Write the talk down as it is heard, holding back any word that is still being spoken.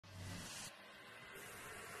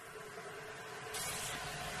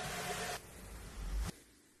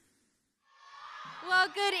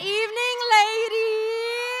Good evening,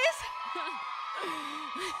 ladies.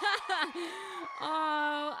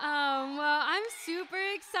 Well, I'm super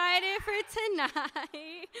excited for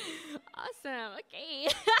tonight. Awesome. Okay.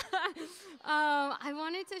 I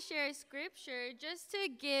wanted to share a scripture just to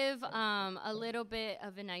give a little bit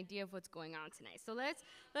of an idea of what's going on tonight. So let's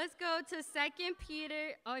go to Second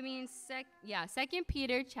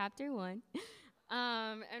Peter chapter 1.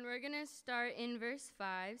 And we're going to start in verse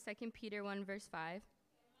 5, 2 Peter 1, verse 5.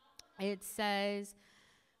 It says,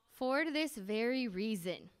 "For this very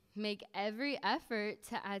reason, make every effort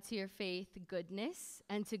to add to your faith goodness,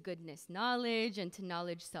 and to goodness knowledge, and to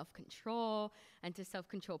knowledge self-control, and to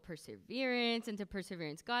self-control perseverance, and to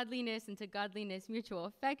perseverance godliness, and to godliness mutual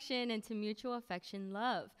affection, and to mutual affection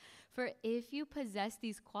love. For if you possess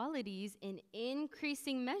these qualities in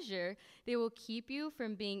increasing measure, they will keep you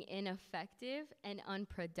from being ineffective and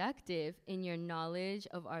unproductive in your knowledge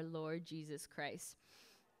of our Lord Jesus Christ."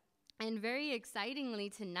 And very excitingly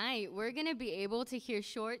tonight, we're going to be able to hear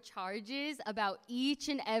short charges about each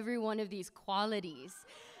and every one of these qualities.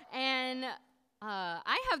 And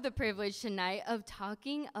I have the privilege tonight of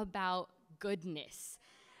talking about goodness.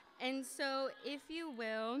 And so if you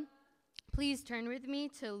will, please turn with me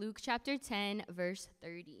to Luke chapter 10, verse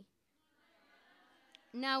 30.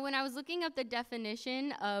 Now, when I was looking up the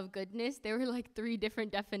definition of goodness, there were like 3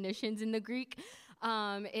 different definitions in the Greek.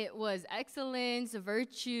 It was excellence,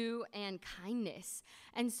 virtue, and kindness.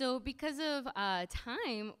 And so because of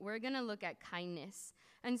time, we're going to look at kindness.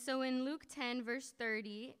 And so in Luke 10, verse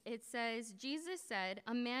 30, it says, "Jesus said,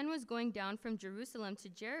 a man was going down from Jerusalem to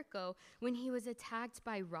Jericho when he was attacked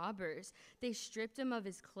by robbers. They stripped him of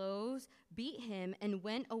his clothes, beat him, and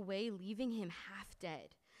went away, leaving him half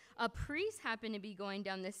dead. A priest happened to be going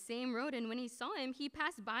down the same road, and when he saw him, he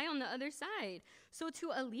passed by on the other side. So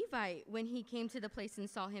to a Levite, when he came to the place and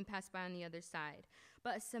saw him, pass by on the other side.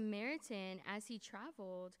 But a Samaritan, as he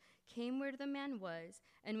traveled, came where the man was,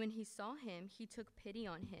 and when he saw him, he took pity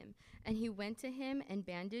on him. And he went to him and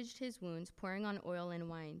bandaged his wounds, pouring on oil and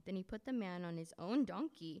wine. Then he put the man on his own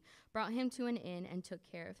donkey, brought him to an inn, and took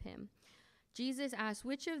care of him." Jesus asked,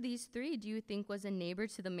 "Which of these 3 do you think was a neighbor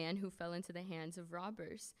to the man who fell into the hands of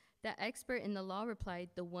robbers?" The expert in the law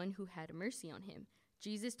replied, "The one who had mercy on him."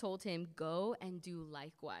 Jesus told him, "Go and do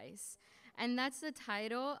likewise." And that's the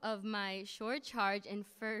title of my short charge. And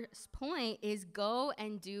first point is go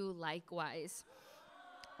and do likewise.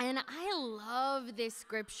 And I love this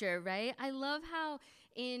scripture, right? I love how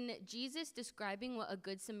in Jesus describing what a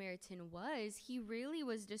good Samaritan was, he really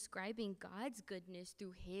was describing God's goodness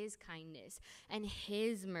through his kindness and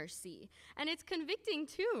his mercy. And it's convicting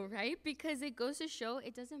too, right? Because it goes to show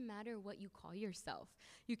it doesn't matter what you call yourself.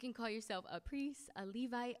 You can call yourself a priest, a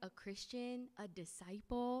Levite, a Christian, a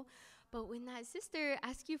disciple. But when that sister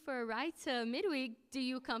asks you for a ride to Midweek, do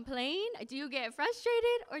you complain? Do you get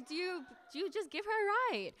frustrated? Or do you just give her a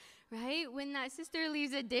ride, right? When that sister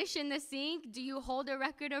leaves a dish in the sink, do you hold a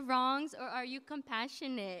record of wrongs, or are you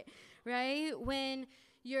compassionate, right? When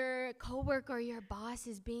your coworker or your boss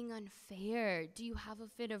is being unfair, do you have a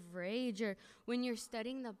fit of rage? Or when you're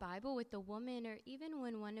studying the Bible with a woman, or even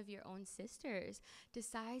when one of your own sisters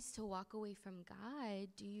decides to walk away from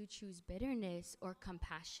God, do you choose bitterness or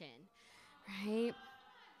compassion, right?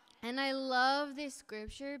 And I love this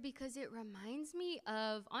scripture because it reminds me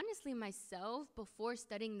of, honestly, myself before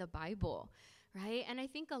studying the Bible, right? And I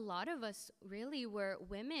think a lot of us really were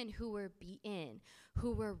women who were beaten,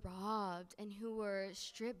 who were robbed, and who were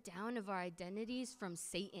stripped down of our identities from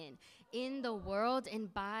Satan in the world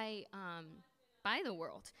and by the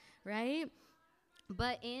world, right?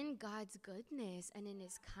 But in God's goodness and in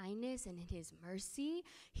his kindness and in his mercy,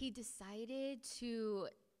 he decided to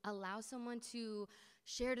allow someone to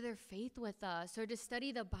share their faith with us or to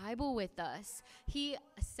study the Bible with us. He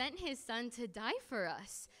sent his son to die for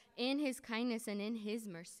us in his kindness and in his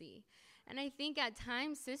mercy. And I think at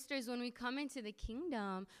times, sisters, when we come into the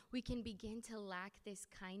kingdom, we can begin to lack this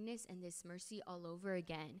kindness and this mercy all over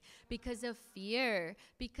again because of fear,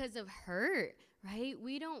 because of hurt, right?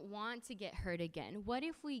 We don't want to get hurt again. What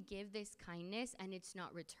if we give this kindness and it's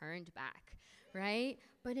not returned back, right?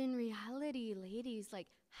 But in reality, ladies, like,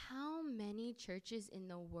 how many churches in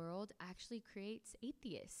the world actually creates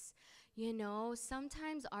atheists? You know,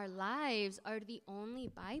 sometimes our lives are the only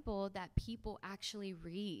Bible that people actually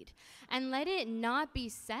read. And let it not be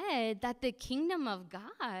said that the kingdom of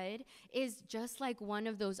God is just like one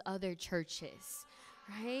of those other churches,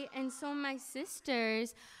 right? And so my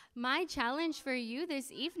sisters, My challenge for you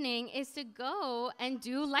this evening is to go and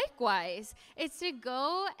do likewise. It's to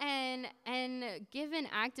go and give an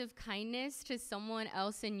act of kindness to someone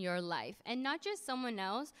else in your life. And not just someone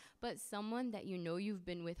else, but someone that you know you've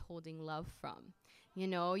been withholding love from. You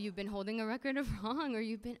know, you've been holding a record of wrong, or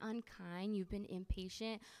you've been unkind, you've been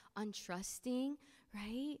impatient, untrusting,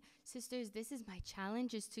 right? Sisters, this is my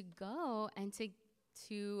challenge, is to go and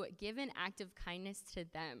to give an act of kindness to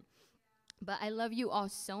them. But I love you all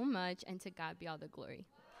so much, and to God be all the glory.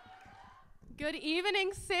 Good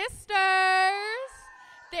evening, sisters.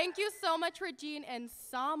 Thank you so much, Regine and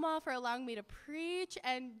Sama, for allowing me to preach.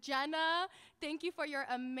 And Jena, thank you for your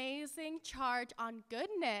amazing charge on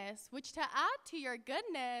goodness, which to add to your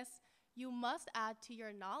goodness, you must add to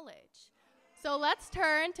your knowledge. So let's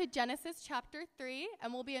turn to Genesis chapter 3,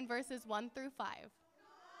 and we'll be in verses 1 through 5.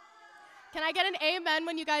 Can I get an amen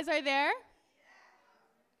when you guys are there?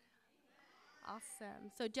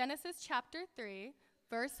 Awesome. So Genesis chapter 3,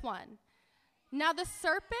 verse 1. Now the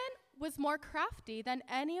serpent was more crafty than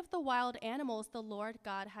any of the wild animals the Lord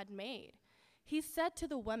God had made. He said to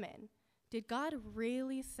the woman, "Did God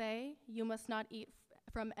really say you must not eat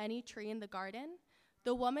from any tree in the garden?"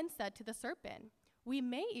 The woman said to the serpent, "We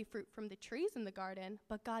may eat fruit from the trees in the garden,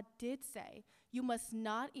 but God did say, you must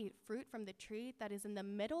not eat fruit from the tree that is in the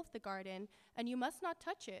middle of the garden, and you must not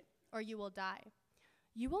touch it, or you will die."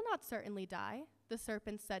 "You will not certainly die," the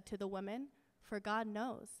serpent said to the woman, "for God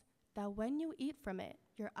knows that when you eat from it,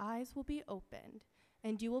 your eyes will be opened,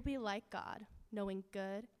 and you will be like God, knowing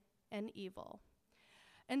good and evil."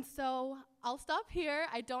 And so I'll stop here.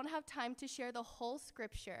 I don't have time to share the whole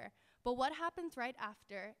scripture, but what happens right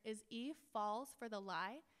after is Eve falls for the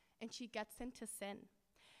lie, and she gets into sin.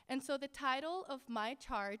 And so the title of my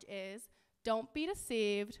charge is, "Don't be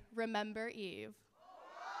deceived, remember Eve."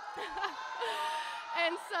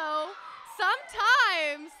 And so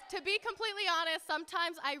sometimes, to be completely honest,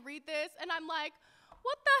 sometimes I read this and I'm like,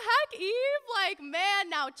 what the heck, Eve? Like, man,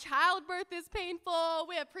 now childbirth is painful.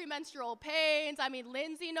 We have premenstrual pains. I mean,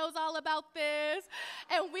 Lindsay knows all about this.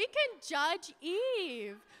 And we can judge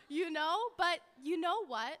Eve, you know? But you know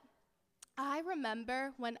what? I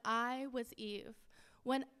remember when I was Eve,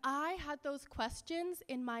 when I had those questions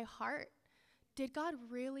in my heart. Did God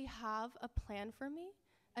really have a plan for me?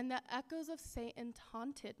 And the echoes of Satan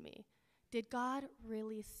taunted me. Did God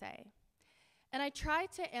really say? And I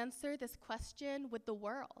tried to answer this question with the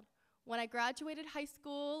world. When I graduated high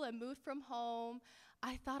school and moved from home,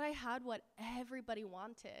 I thought I had what everybody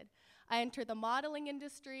wanted. I entered the modeling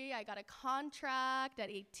industry. I got a contract at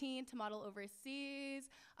 18 to model overseas.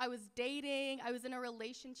 I was dating. I was in a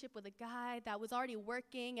relationship with a guy that was already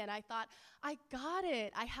working, and I thought, I got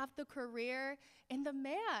it. I have the career in the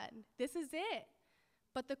man. This is it.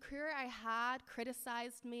 But the career I had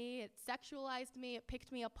criticized me, it sexualized me, it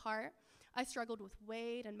picked me apart. I struggled with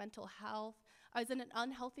weight and mental health. I was in an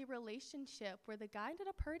unhealthy relationship where the guy ended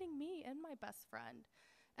up hurting me and my best friend.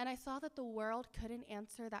 And I saw that the world couldn't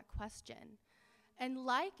answer that question. And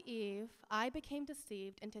like Eve, I became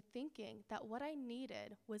deceived into thinking that what I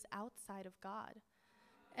needed was outside of God.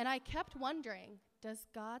 And I kept wondering, does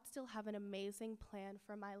God still have an amazing plan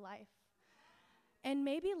for my life? And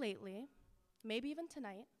maybe lately, maybe even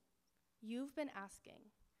tonight, you've been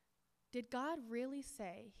asking, did God really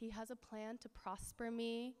say he has a plan to prosper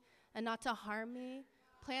me and not to harm me,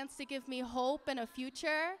 plans to give me hope and a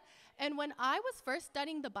future? And when I was first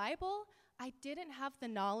studying the Bible, I didn't have the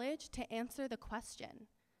knowledge to answer the question.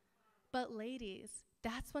 But ladies,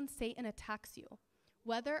 that's when Satan attacks you,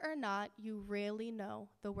 whether or not you really know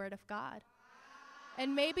the Word of God.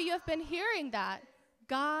 And maybe you have been hearing that.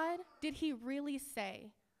 God, did he really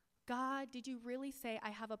say? God, did you really say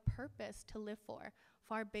I have a purpose to live for,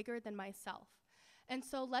 far bigger than myself? And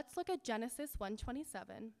so let's look at Genesis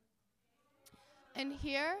 1:27. And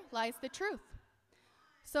here lies the truth.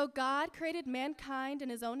 So God created mankind in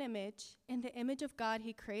his own image. In the image of God,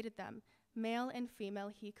 he created them. Male and female,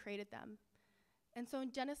 he created them. And so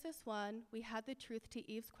in Genesis 1, we had the truth to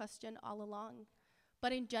Eve's question all along.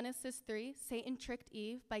 But in Genesis 3, Satan tricked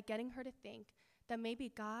Eve by getting her to think that maybe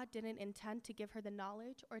God didn't intend to give her the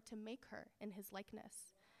knowledge or to make her in his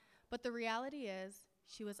likeness. But the reality is,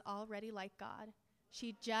 she was already like God.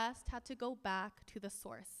 She just had to go back to the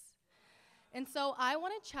source. And so I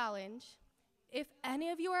want to challenge, if any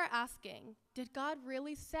of you are asking, did God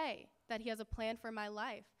really say that he has a plan for my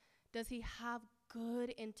life? Does he have good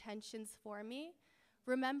intentions for me?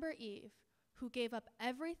 Remember Eve, who gave up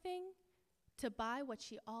everything to buy what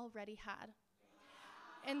she already had.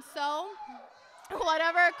 And so,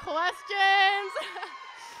 whatever questions,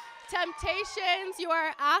 temptations you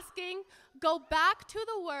are asking, go back to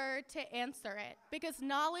the word to answer it, because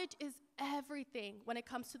knowledge is everything when it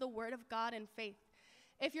comes to the word of God and faith.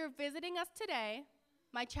 If you're visiting us today,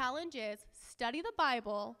 my challenge is study the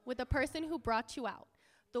Bible with the person who brought you out.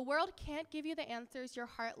 The world can't give you the answers your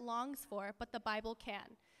heart longs for, but the Bible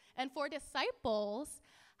can. And for disciples,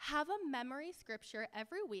 have a memory scripture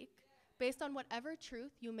every week based on whatever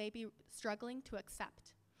truth you may be struggling to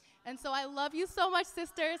accept. And so I love you so much,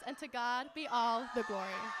 sisters, and to God be all the glory.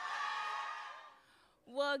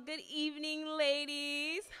 Well, good evening,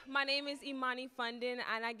 ladies. My name is Emani Fondon,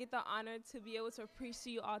 and I get the honor to be able to preach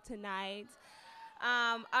to you all tonight.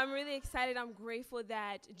 I'm really excited. I'm grateful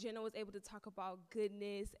that Jena was able to talk about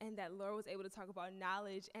goodness and that Laura was able to talk about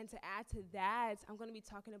knowledge. And to add to that, I'm going to be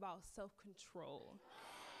talking about self-control.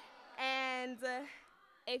 And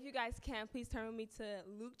if you guys can, please turn with me to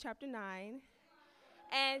Luke chapter 9.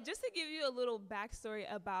 And just to give you a little backstory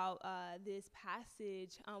about this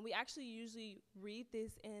passage, we actually usually read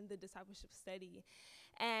this in the discipleship study.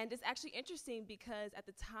 And it's actually interesting because at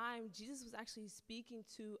the time, Jesus was actually speaking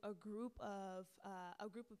to a group of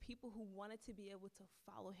people who wanted to be able to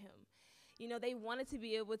follow him. You know, they wanted to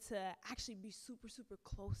be able to actually be super, super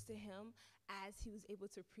close to him as he was able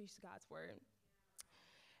to preach God's word.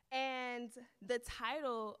 And the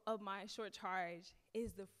title of my short charge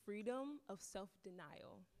is The Freedom of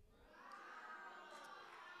Self-Denial.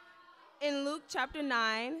 In Luke chapter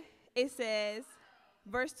 9, it says,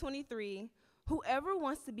 verse 23, whoever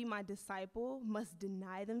wants to be my disciple must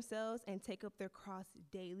deny themselves and take up their cross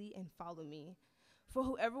daily and follow me. For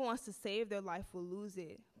whoever wants to save their life will lose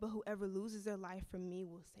it, but whoever loses their life for me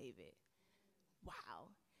will save it. Wow.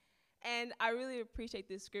 And I really appreciate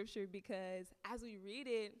this scripture because as we read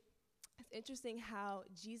it, it's interesting how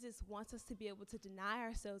Jesus wants us to be able to deny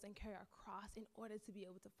ourselves and carry our cross in order to be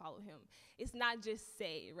able to follow him. It's not just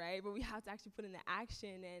say, right? But we have to actually put into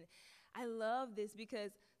action. And I love this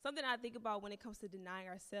because something I think about when it comes to denying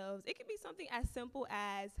ourselves, it can be something as simple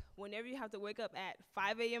as whenever you have to wake up at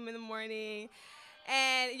 5 a.m. in the morning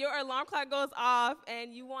and your alarm clock goes off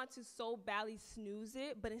and you want to so badly snooze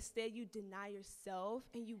it, but instead you deny yourself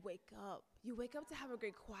and you wake up. You wake up to have a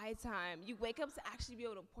great quiet time. You wake up to actually be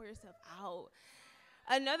able to pour yourself out.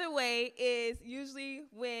 Another way is usually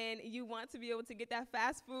when you want to be able to get that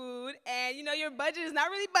fast food and, you know, your budget is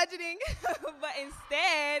not really budgeting, but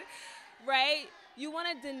instead, right, you want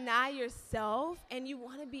to deny yourself and you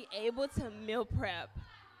want to be able to meal prep.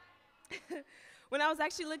 When I was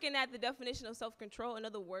actually looking at the definition of self-control,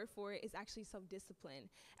 another word for it is actually self-discipline.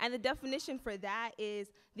 And the definition for that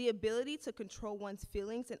is the ability to control one's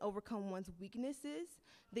feelings and overcome one's weaknesses,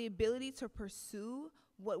 the ability to pursue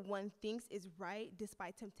what one thinks is right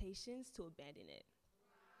despite temptations to abandon it.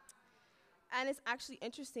 And it's actually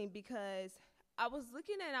interesting because I was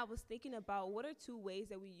looking and I was thinking about what are two ways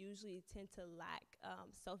that we usually tend to lack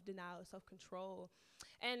self-denial, self-control.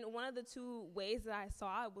 And one of the two ways that I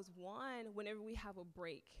saw it was one, whenever we have a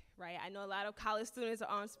break, right? I know a lot of college students are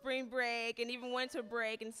on spring break and even winter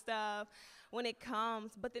break and stuff when it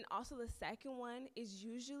comes. But then also the second one is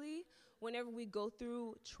usually whenever we go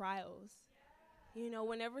through trials. You know,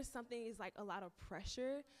 whenever something is like a lot of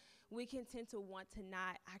pressure, we can tend to want to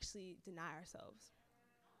not actually deny ourselves.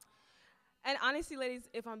 And honestly, ladies,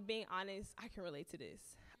 if I'm being honest, I can relate to this.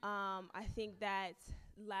 I think that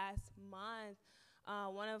last month,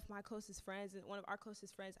 one of our closest friends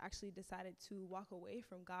actually decided to walk away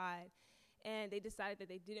from God. And they decided that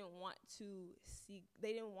they didn't want to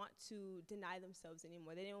deny themselves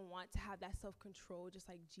anymore. They didn't want to have that self-control, just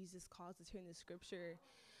like Jesus calls us here in the scripture.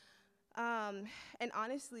 And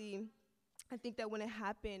honestly, I think that when it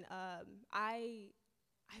happened, I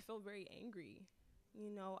felt very angry. You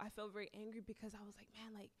know, I felt very angry because I was like,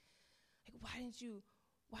 man, like why didn't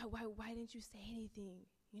you say anything?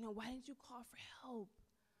 You know, why didn't you call for help?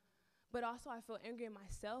 But also I felt angry at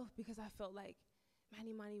myself because I felt like,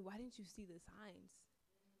 Emani, why didn't you see the signs?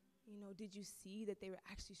 You know, did you see that they were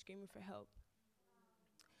actually screaming for help?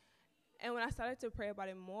 And when I started to pray about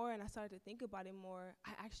it more and I started to think about it more,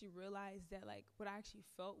 I actually realized that like what I actually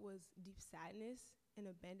felt was deep sadness and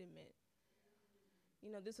abandonment. You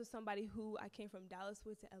know, this was somebody who I came from Dallas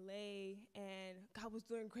with to LA, and God was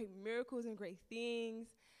doing great miracles and great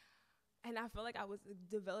things. And I felt like I was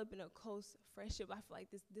developing a close friendship. I felt like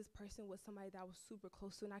this person was somebody that I was super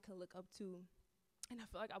close to and I could look up to. And I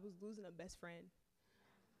felt like I was losing a best friend.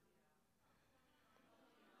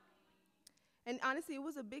 And honestly, it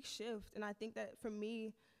was a big shift. And I think that for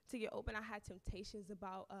me to get open, I had temptations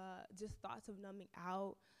about just thoughts of numbing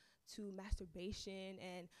out, to masturbation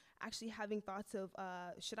and actually having thoughts of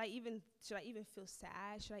should I even feel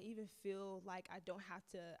sad? Should I even feel like I don't have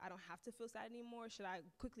to feel sad anymore? Should I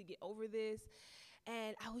quickly get over this?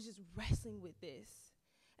 And I was just wrestling with this.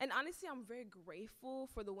 And honestly, I'm very grateful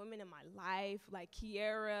for the women in my life, like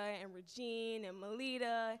Kiara and Regine and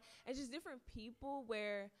Melita, and just different people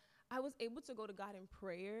where I was able to go to God in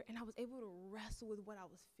prayer, and I was able to wrestle with what I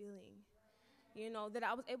was feeling. That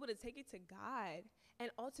I was able to take it to God. And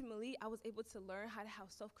ultimately, I was able to learn how to have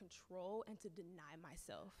self-control and to deny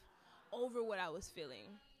myself over what I was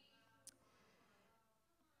feeling.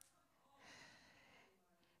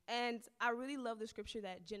 And I really love the scripture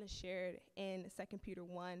that Jena shared in 2 Peter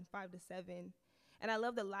 1, 5-7. And I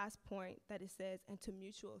love the last point that it says, and to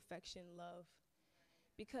mutual affection, love.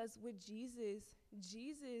 Because with Jesus,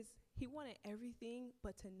 he wanted everything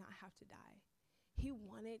but to not have to die. He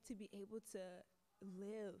wanted to be able to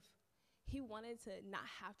live. He wanted to not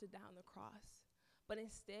have to die on the cross. But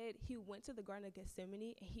instead, he went to the Garden of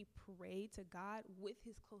Gethsemane and he prayed to God with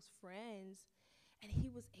his close friends. And he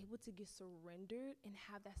was able to get surrendered and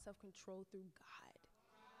have that self-control through God.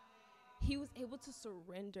 He was able to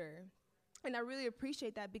surrender. And I really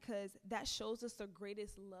appreciate that because that shows us the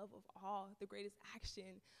greatest love of all, the greatest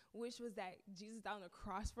action, which was that Jesus died on the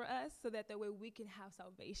cross for us so that way we can have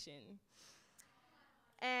salvation.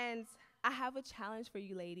 And I have a challenge for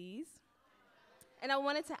you ladies. And I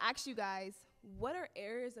wanted to ask you guys, what are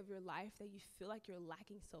areas of your life that you feel like you're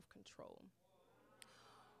lacking self-control?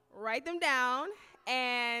 Write them down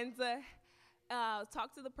and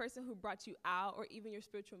talk to the person who brought you out or even your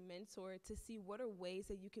spiritual mentor to see what are ways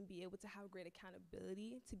that you can be able to have great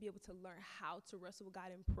accountability, to be able to learn how to wrestle with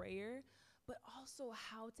God in prayer, but also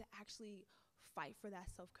how to actually fight for that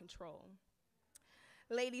self-control.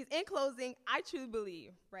 Ladies, in closing, I truly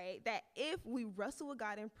believe, right, that if we wrestle with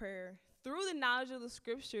God in prayer through the knowledge of the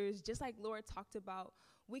scriptures, just like Laura talked about,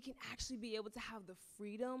 we can actually be able to have the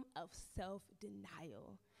freedom of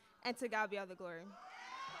self-denial. And to God be all the glory.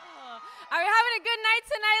 Oh, are we having a good night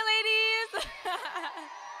tonight, ladies?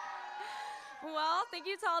 Well, thank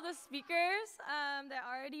you to all the speakers that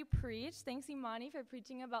already preached. Thanks, Emani, for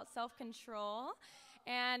preaching about self-control.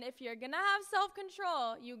 And if you're going to have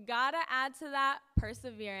self-control, you got to add to that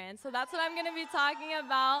perseverance. So that's what I'm going to be talking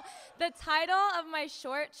about. The title of my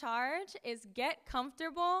short charge is Get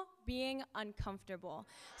Comfortable Being Uncomfortable.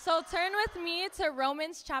 So turn with me to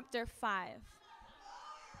Romans chapter 5.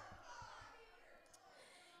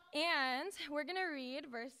 And we're going to read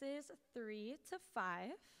verses 3-5.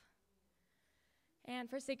 And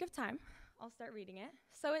for sake of time, I'll start reading it.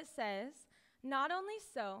 So it says, not only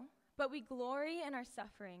so, but we glory in our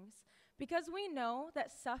sufferings, because we know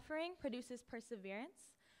that suffering produces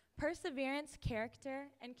perseverance, perseverance, character,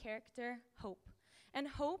 and character, hope. And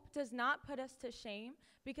hope does not put us to shame,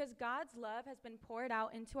 because God's love has been poured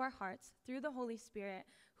out into our hearts through the Holy Spirit,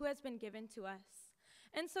 who has been given to us.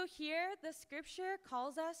 And so here, the scripture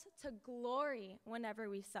calls us to glory whenever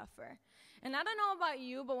we suffer. And I don't know about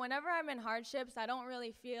you, but whenever I'm in hardships, I don't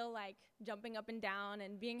really feel like jumping up and down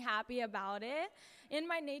and being happy about it. In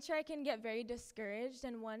my nature, I can get very discouraged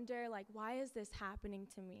and wonder, like, why is this happening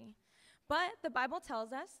to me? But the Bible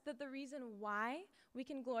tells us that the reason why we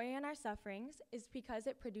can glory in our sufferings is because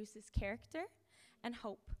it produces character and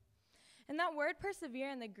hope. And that word persevere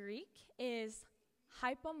in the Greek is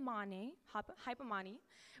hypomone,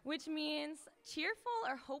 which means cheerful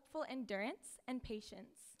or hopeful endurance and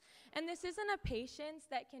patience. And this isn't a patience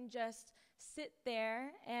that can just sit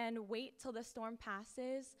there and wait till the storm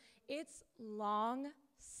passes. It's long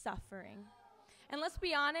suffering. And let's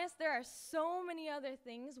be honest, there are so many other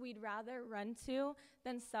things we'd rather run to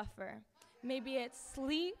than suffer. Maybe it's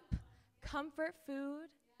sleep, comfort food,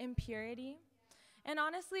 impurity. And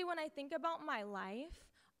honestly, when I think about my life,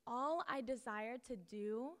 all I desired to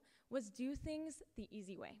do was do things the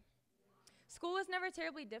easy way. School was never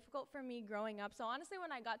terribly difficult for me growing up, so honestly,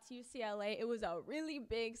 when I got to UCLA, it was a really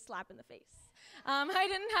big slap in the face. I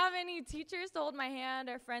didn't have any teachers to hold my hand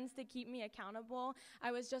or friends to keep me accountable.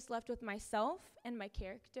 I was just left with myself and my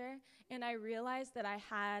character, and I realized that I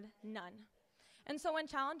had none. And so when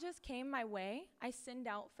challenges came my way, I sinned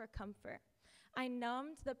out for comfort. I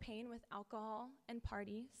numbed the pain with alcohol and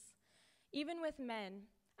parties. Even with men,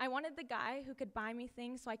 I wanted the guy who could buy me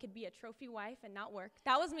things so I could be a trophy wife and not work.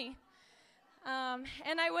 That was me.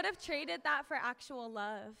 And I would have traded that for actual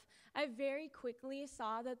love. I very quickly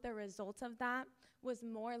saw that the result of that was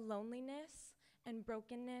more loneliness and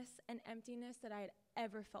brokenness and emptiness that I had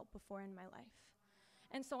ever felt before in my life.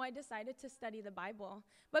 And so I decided to study the Bible.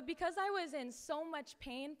 But because I was in so much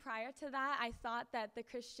pain prior to that, I thought that the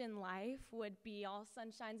Christian life would be all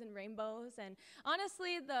sunshines and rainbows. And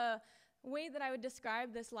honestly, the way that I would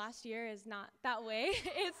describe this last year is not that way.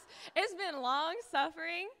 It's been long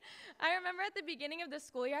suffering. I remember at the beginning of the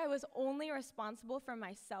school year, I was only responsible for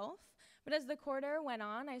myself. But as the quarter went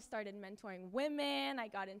on, I started mentoring women, I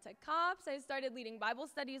got into COPS, I started leading Bible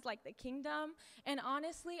studies like the Kingdom, and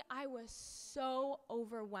honestly, I was so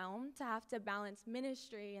overwhelmed to have to balance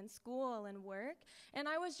ministry and school and work, and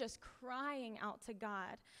I was just crying out to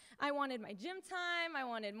God. I wanted my gym time, I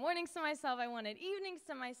wanted mornings to myself, I wanted evenings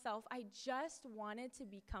to myself. I just wanted to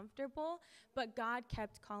be comfortable, but God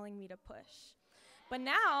kept calling me to push. But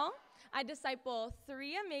now, I disciple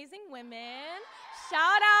 3 amazing women. Shout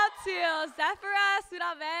out to Zephyrah,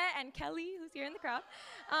 Sudave, and Kelly, who's here in the crowd.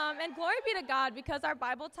 And glory be to God, because our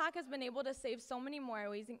Bible talk has been able to save so many more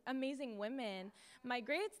amazing women. My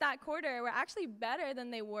grades that quarter were actually better than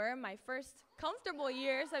they were my first comfortable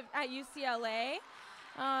years at UCLA.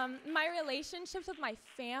 My relationships with my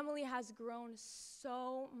family has grown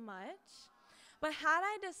so much. But had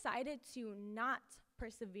I decided to not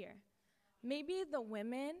persevere, maybe the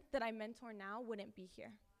women that I mentor now wouldn't be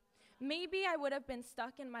here. Maybe I would have been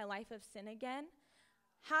stuck in my life of sin again.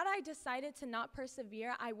 Had I decided to not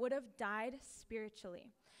persevere, I would have died spiritually.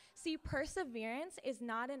 See, perseverance is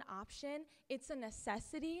not an option, it's a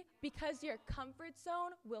necessity, because your comfort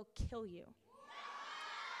zone will kill you.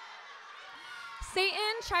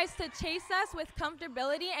 Satan tries to chase us with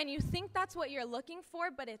comfortability, and you think that's what you're looking for,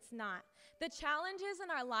 but it's not. The challenges in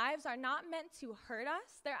our lives are not meant to hurt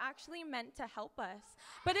us. They're actually meant to help us.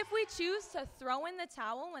 But if we choose to throw in the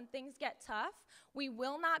towel when things get tough, we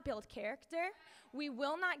will not build character, we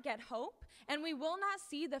will not get hope, and we will not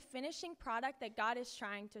see the finishing product that God is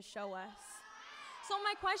trying to show us. So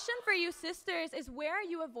my question for you sisters is, where are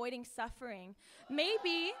you avoiding suffering?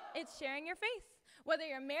 Maybe it's sharing your faith. Whether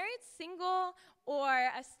you're married, single, or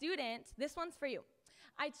a student, this one's for you.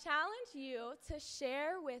 I challenge you to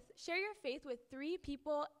share your faith with 3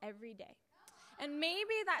 people every day. And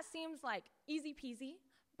maybe that seems like easy peasy,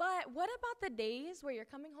 but what about the days where you're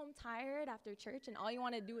coming home tired after church and all you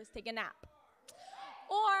want to do is take a nap?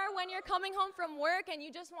 Or when you're coming home from work and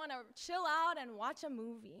you just want to chill out and watch a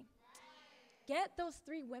movie? Get those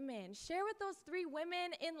 3 women. Share with those 3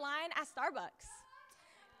 women in line at Starbucks.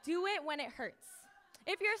 Do it when it hurts.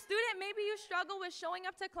 If you're a student, maybe you struggle with showing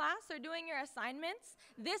up to class or doing your assignments.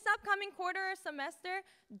 This upcoming quarter or semester,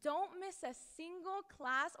 don't miss a single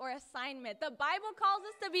class or assignment. The Bible calls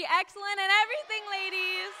us to be excellent in everything,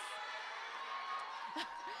 ladies.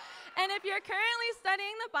 And if you're currently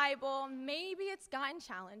studying the Bible, maybe it's gotten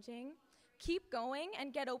challenging. Keep going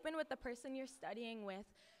and get open with the person you're studying with.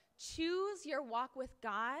 Choose your walk with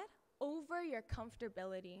God over your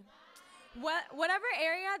comfortability. Whatever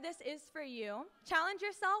area this is for you, challenge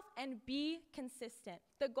yourself and be consistent.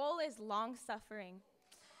 The goal is long suffering.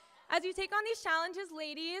 As you take on these challenges,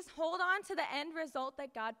 ladies, hold on to the end result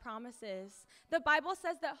that God promises. The Bible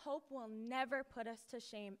says that hope will never put us to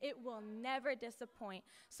shame. It will never disappoint.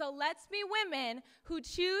 So let's be women who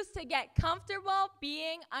choose to get comfortable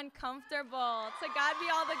being uncomfortable. To God be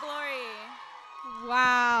all the glory.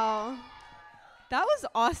 Wow. That was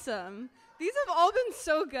awesome. These have all been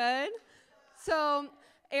so good. So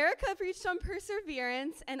Erica preached on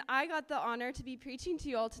perseverance, and I got the honor to be preaching to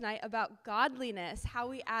you all tonight about godliness, how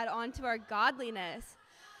we add on to our godliness.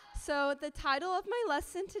 So the title of my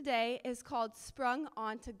lesson today is called Sprung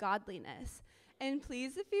Onto Godliness. And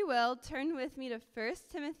please, if you will, turn with me to 1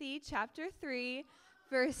 Timothy chapter 3,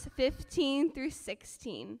 verse 15 through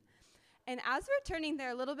 16. And as we're turning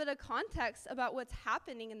there, a little bit of context about what's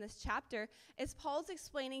happening in this chapter is Paul's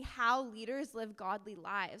explaining how leaders live godly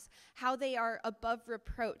lives, how they are above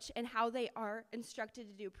reproach, and how they are instructed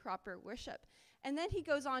to do proper worship. And then he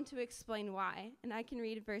goes on to explain why. And I can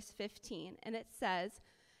read verse 15, and it says,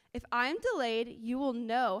 "If I am delayed, you will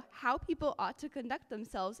know how people ought to conduct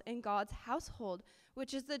themselves in God's household,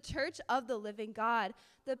 which is the church of the living God,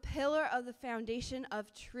 the pillar of the foundation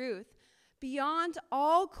of truth. Beyond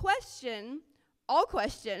all question,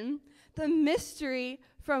 the mystery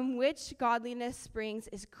from which godliness springs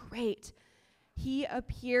is great. He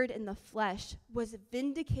appeared in the flesh, was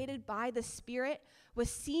vindicated by the Spirit, was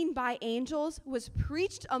seen by angels, was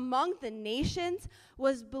preached among the nations,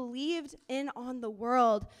 was believed in on the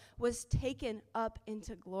world, was taken up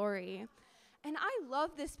into glory." And I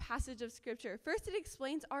love this passage of scripture. First, it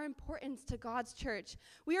explains our importance to God's church.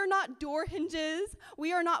 We are not door hinges.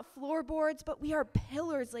 We are not floorboards, but we are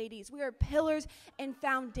pillars, ladies. We are pillars and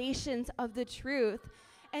foundations of the truth.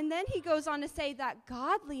 And then he goes on to say that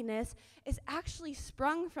godliness is actually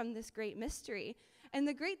sprung from this great mystery. And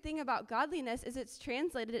the great thing about godliness is it's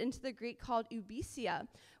translated into the Greek called oubesia,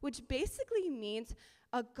 which basically means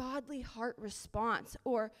a godly heart response,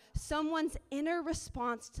 or someone's inner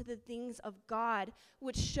response to the things of God,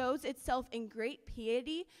 which shows itself in great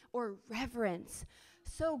piety or reverence.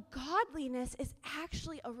 So godliness is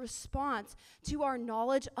actually a response to our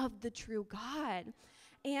knowledge of the true God.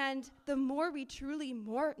 And the more we truly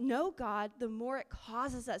know God, the more it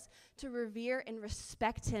causes us to revere and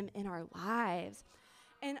respect him in our lives.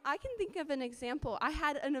 And I can think of an example. I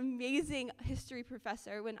had an amazing history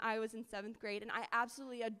professor when I was in 7th grade, and I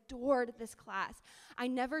absolutely adored this class. I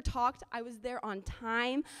never talked. I was there on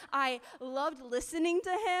time. I loved listening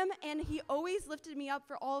to him, and he always lifted me up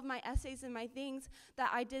for all of my essays and my things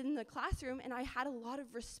that I did in the classroom, and I had a lot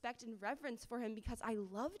of respect and reverence for him because I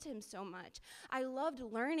loved him so much. I loved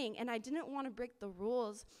learning, and I didn't want to break the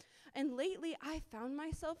rules. And lately, I found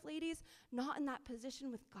myself, ladies, not in that position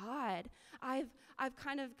with God. I've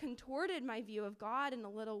kind of contorted my view of God in a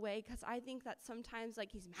little way because I think that sometimes, like,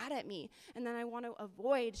 he's mad at me, and then I want to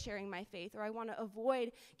avoid sharing my faith, or I want to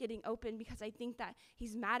avoid getting open because I think that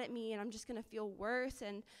he's mad at me and I'm just going to feel worse.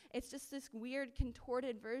 And it's just this weird,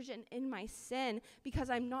 contorted version in my sin because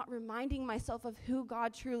I'm not reminding myself of who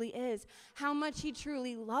God truly is, how much he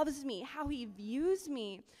truly loves me, how he views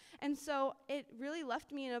me. And so it really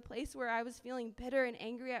left me in a place where I was feeling bitter and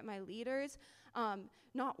angry at my leaders,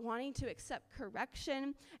 not wanting to accept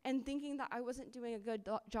correction, and thinking that I wasn't doing a good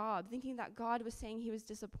job, thinking that God was saying he was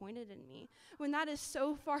disappointed in me, when that is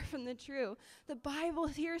so far from the truth. The Bible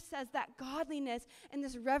here says that godliness and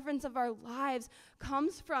this reverence of our lives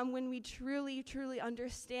comes from when we truly, truly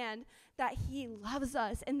understand that he loves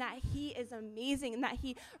us and that he is amazing and that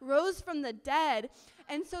he rose from the dead.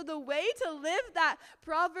 And so the way to live that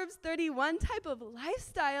Proverbs 31 type of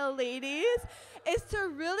lifestyle, ladies, is to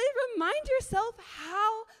really remind yourself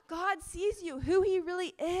how God sees you, who he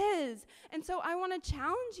really is. And so I want to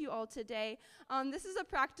challenge you all today. This is a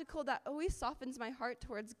practical that always softens my heart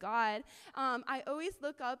towards God. I always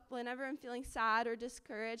look up whenever I'm feeling sad or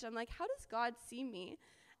discouraged. I'm like, how does God see me?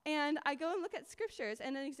 And I go and look at scriptures,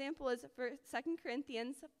 and an example is for 2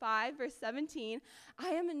 Corinthians 5, verse 17. I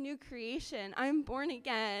am a new creation. I am born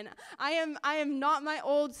again. I am not my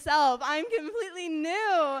old self. I'm completely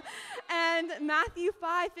new. And Matthew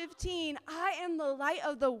 5:15, I am the light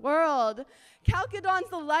of the world. Chalcedon's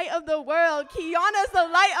the light of the world. Kiana's the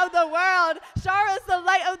light of the world. Shara's the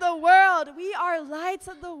light of the world. We are lights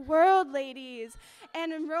of the world, ladies.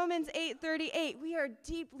 And in Romans 8:38, we are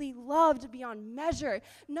deeply loved beyond measure.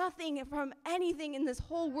 Nothing from anything in this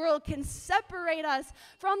whole world can separate us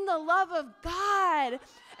from the love of God.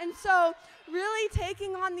 And so really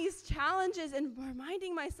taking on these challenges and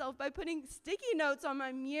reminding myself by putting sticky notes on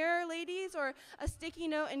my mirror, ladies, or a sticky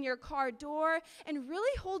note in your car door, and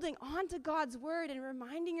really holding on to God's word and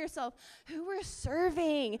reminding yourself who we're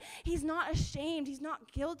serving. He's not ashamed. He's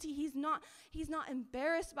not guilty. He's not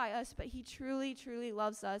embarrassed by us, but he truly, truly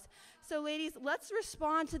loves us. So ladies, let's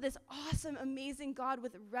respond to this awesome, amazing God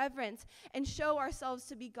with reverence and show ourselves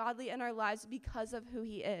to be godly in our lives because of who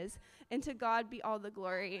he is. And to God be all the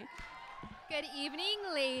glory. Good evening,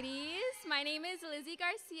 ladies. My name is Lizzie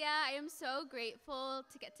Garcia. I am so grateful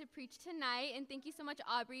to get to preach tonight, and thank you so much,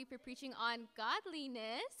 Aubrey, for preaching on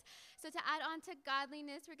godliness. So to add on to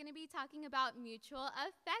godliness, we're going to be talking about mutual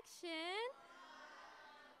affection.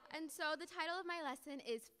 And so the title of my lesson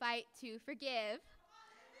is Fight to Forgive.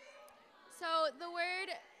 So the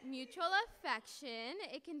word mutual affection,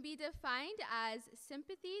 it can be defined as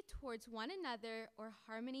sympathy towards one another or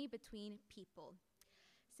harmony between people.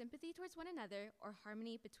 Sympathy towards one another or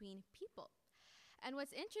harmony between people. And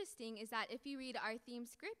what's interesting is that if you read our theme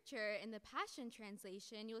scripture in the Passion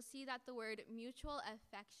Translation, you'll see that the word mutual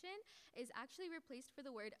affection is actually replaced for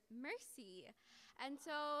the word mercy. And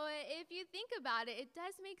so if you think about it, it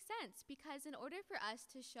does make sense, because in order for us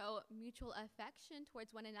to show mutual affection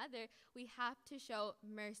towards one another, we have to show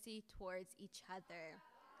mercy towards each other.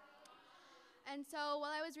 And so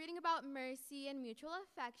while I was reading about mercy and mutual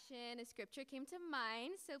affection, a scripture came to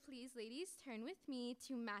mind. So please, ladies, turn with me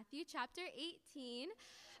to Matthew chapter 18,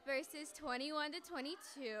 verses 21 to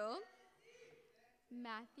 22.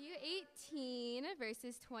 Matthew 18,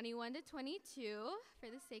 verses 21 to 22. For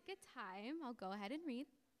the sake of time, I'll go ahead and read.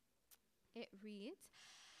 It reads,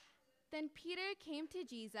 Then Peter came to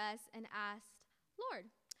Jesus and asked, Lord,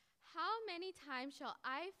 how many times shall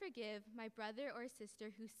I forgive my brother or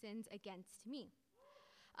sister who sins against me?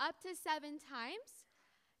 Up to 7 times?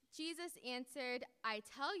 Jesus answered, I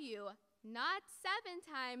tell you, not 7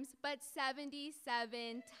 times, but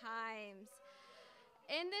 77 times.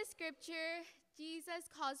 In the scripture,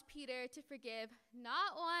 Jesus calls Peter to forgive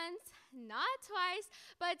not once, not twice,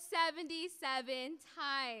 but 77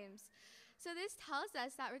 times. So this tells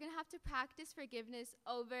us that we're going to have to practice forgiveness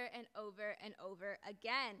over and over and over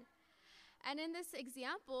again. And in this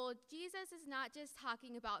example, Jesus is not just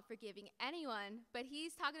talking about forgiving anyone, but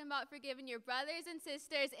he's talking about forgiving your brothers and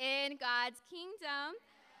sisters in God's kingdom.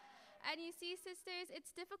 And you see, sisters, it's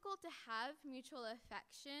difficult to have mutual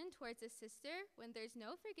affection towards a sister when there's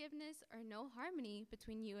no forgiveness or no harmony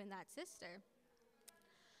between you and that sister.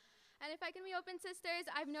 And if I can be open, sisters,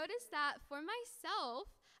 I've noticed that for myself,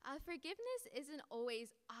 unforgiveness isn't always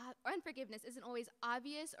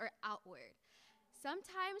obvious or outward.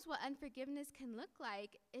 Sometimes what unforgiveness can look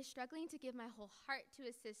like is struggling to give my whole heart to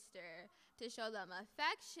a sister, to show them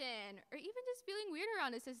affection, or even just feeling weird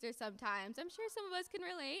around a sister sometimes. I'm sure some of us can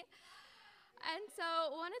relate. And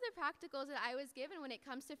so one of the practicals that I was given when it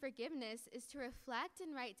comes to forgiveness is to reflect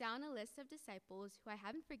and write down a list of disciples who I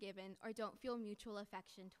haven't forgiven or don't feel mutual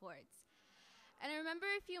affection towards. And I remember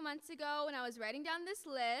a few months ago when I was writing down this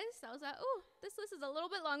list, I was like, oh, this list is a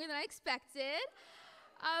little bit longer than I expected.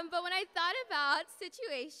 But when I thought about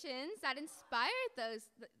situations that inspired those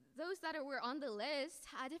that were on the list,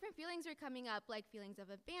 different feelings were coming up, like feelings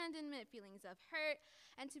of abandonment, feelings of hurt.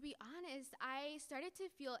 And to be honest, I started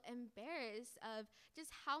to feel embarrassed of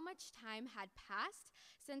just how much time had passed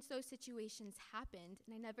since those situations happened.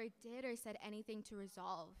 And I never did or said anything to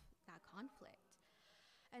resolve that conflict.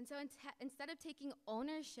 And so instead of taking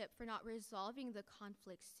ownership for not resolving the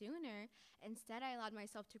conflict sooner, instead I allowed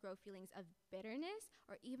myself to grow feelings of bitterness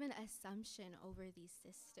or even assumption over these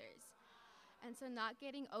sisters. And so not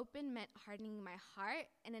getting open meant hardening my heart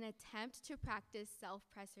in an attempt to practice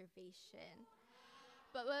self-preservation.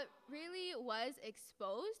 But what really was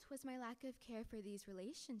exposed was my lack of care for these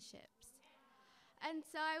relationships. And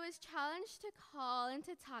so I was challenged to call and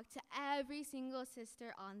to talk to every single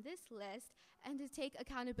sister on this list and to take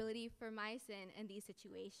accountability for my sin in these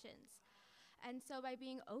situations. And so by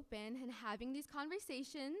being open and having these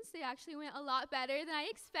conversations, they actually went a lot better than I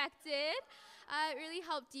expected. It really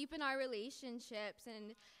helped deepen our relationships,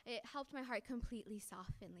 and it helped my heart completely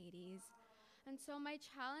soften, ladies. And so my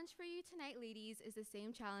challenge for you tonight, ladies, is the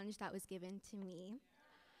same challenge that was given to me.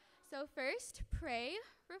 So first, pray,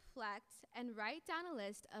 reflect, and write down a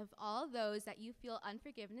list of all those that you feel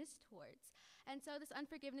unforgiveness towards. And so this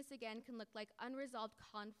unforgiveness, again, can look like unresolved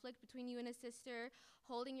conflict between you and a sister,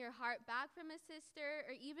 holding your heart back from a sister,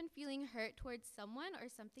 or even feeling hurt towards someone or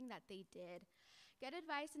something that they did. Get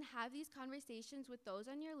advice and have these conversations with those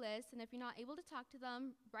on your list, and if you're not able to talk to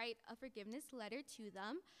them, write a forgiveness letter to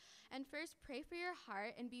them. And first, pray for your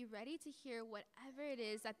heart and be ready to hear whatever it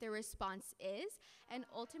is that their response is, and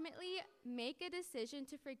ultimately make a decision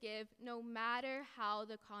to forgive no matter how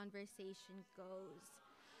the conversation goes.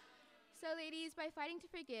 So ladies, by fighting to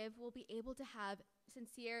forgive, we'll be able to have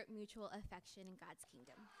sincere mutual affection in God's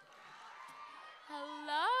kingdom.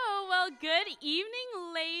 Hello. Well, good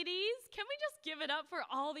evening, ladies. Can we just give it up for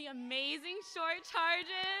all the amazing short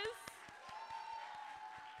charges?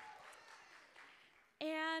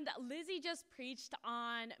 And Lizzie just preached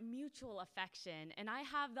on mutual affection, and I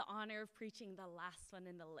have the honor of preaching the last one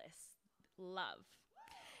in the list, love.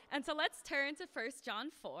 And so let's turn to 1 John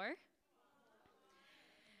 4.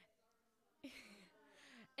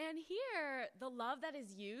 And here, the love that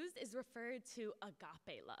is used is referred to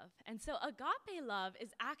agape love. And so agape love is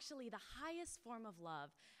actually the highest form of love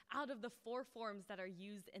out of the 4 forms that are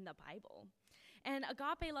used in the Bible. And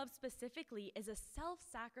agape love specifically is a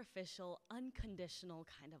self-sacrificial, unconditional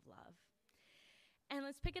kind of love. And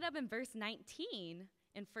let's pick it up in verse 19.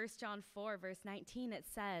 In 1 John 4, verse 19, it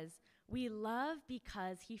says, "We love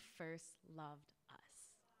because he first loved us."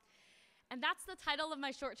 And that's the title of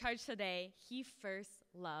my short charge today, He First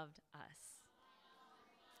Loved Us.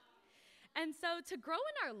 And so to grow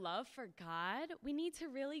in our love for God, we need to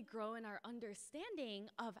really grow in our understanding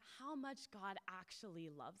of how much God actually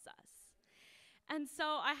loves us. And so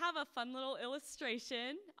I have a fun little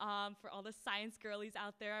illustration for all the science girlies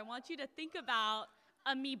out there. I want you to think about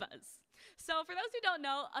amoebas. So for those who don't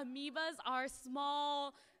know, amoebas are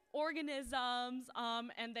small organisms,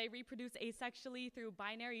 and they reproduce asexually through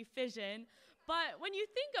binary fission. But when you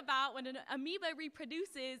think about when an amoeba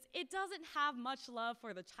reproduces, it doesn't have much love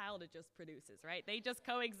for the child it just produces, right? They just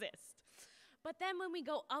coexist. But then when we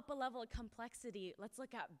go up a level of complexity, let's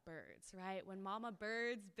look at birds, right? When mama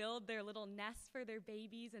birds build their little nests for their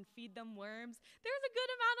babies and feed them worms, there's a good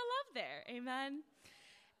amount of love there, amen?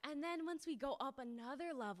 And then once we go up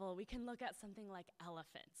another level, we can look at something like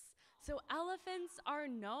elephants. So elephants are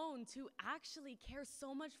known to actually care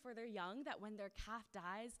so much for their young that when their calf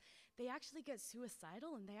dies, they actually get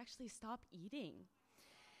suicidal and they actually stop eating.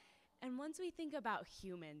 And once we think about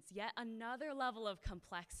humans, yet another level of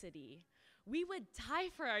complexity, we would die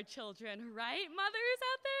for our children, right, mothers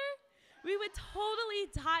out there? We would totally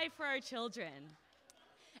die for our children.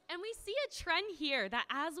 And we see a trend here that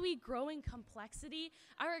as we grow in complexity,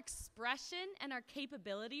 our expression and our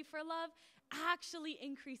capability for love actually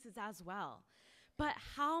increases as well. But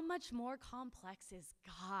how much more complex is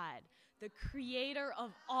God, the creator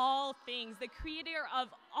of all things, the creator of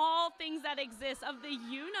all things that exist, of the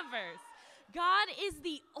universe? God is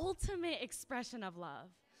the ultimate expression of love.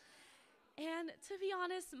 And to be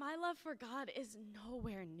honest, my love for God is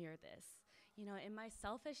nowhere near this. You know, in my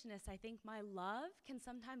selfishness, I think my love can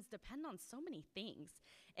sometimes depend on so many things.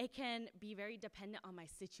 It can be very dependent on my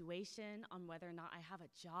situation, on whether or not I have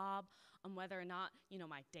a job, on whether or not,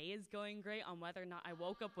 my day is going great, on whether or not I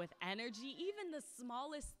woke up with energy. Even the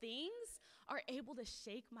smallest things are able to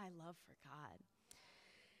shake my love for God.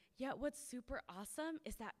 Yet what's super awesome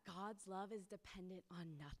is that God's love is dependent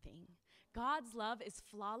on nothing. God's love is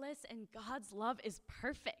flawless and God's love is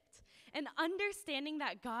perfect. And understanding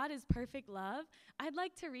that God is perfect love, I'd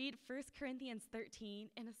like to read 1 Corinthians 13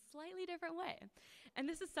 in a slightly different way. And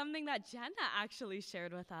this is something that Jena actually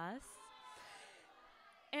shared with us.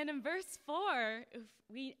 And in verse 4, if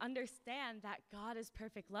we understand that God is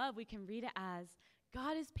perfect love, we can read it as,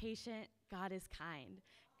 God is patient, God is kind.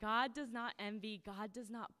 God does not envy, God does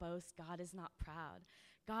not boast, God is not proud.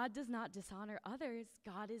 God does not dishonor others,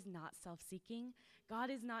 God is not self-seeking. God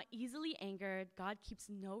is not easily angered, God keeps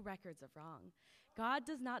no records of wrong. God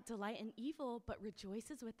does not delight in evil, but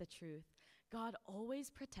rejoices with the truth. God always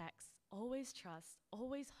protects, always trusts,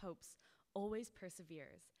 always hopes, always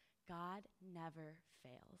perseveres. God never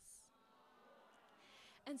fails.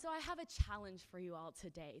 And so I have a challenge for you all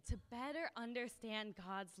today to better understand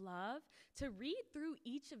God's love, to read through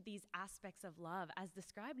each of these aspects of love as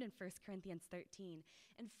described in 1 Corinthians 13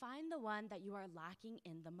 and find the one that you are lacking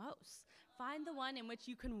in the most. Find the one in which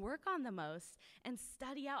you can work on the most and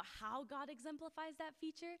study out how God exemplifies that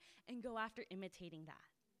feature and go after imitating that.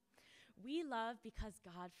 We love because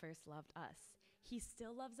God first loved us. He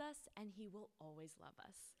still loves us and he will always love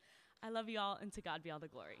us. I love you all, and to God be all the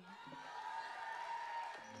glory.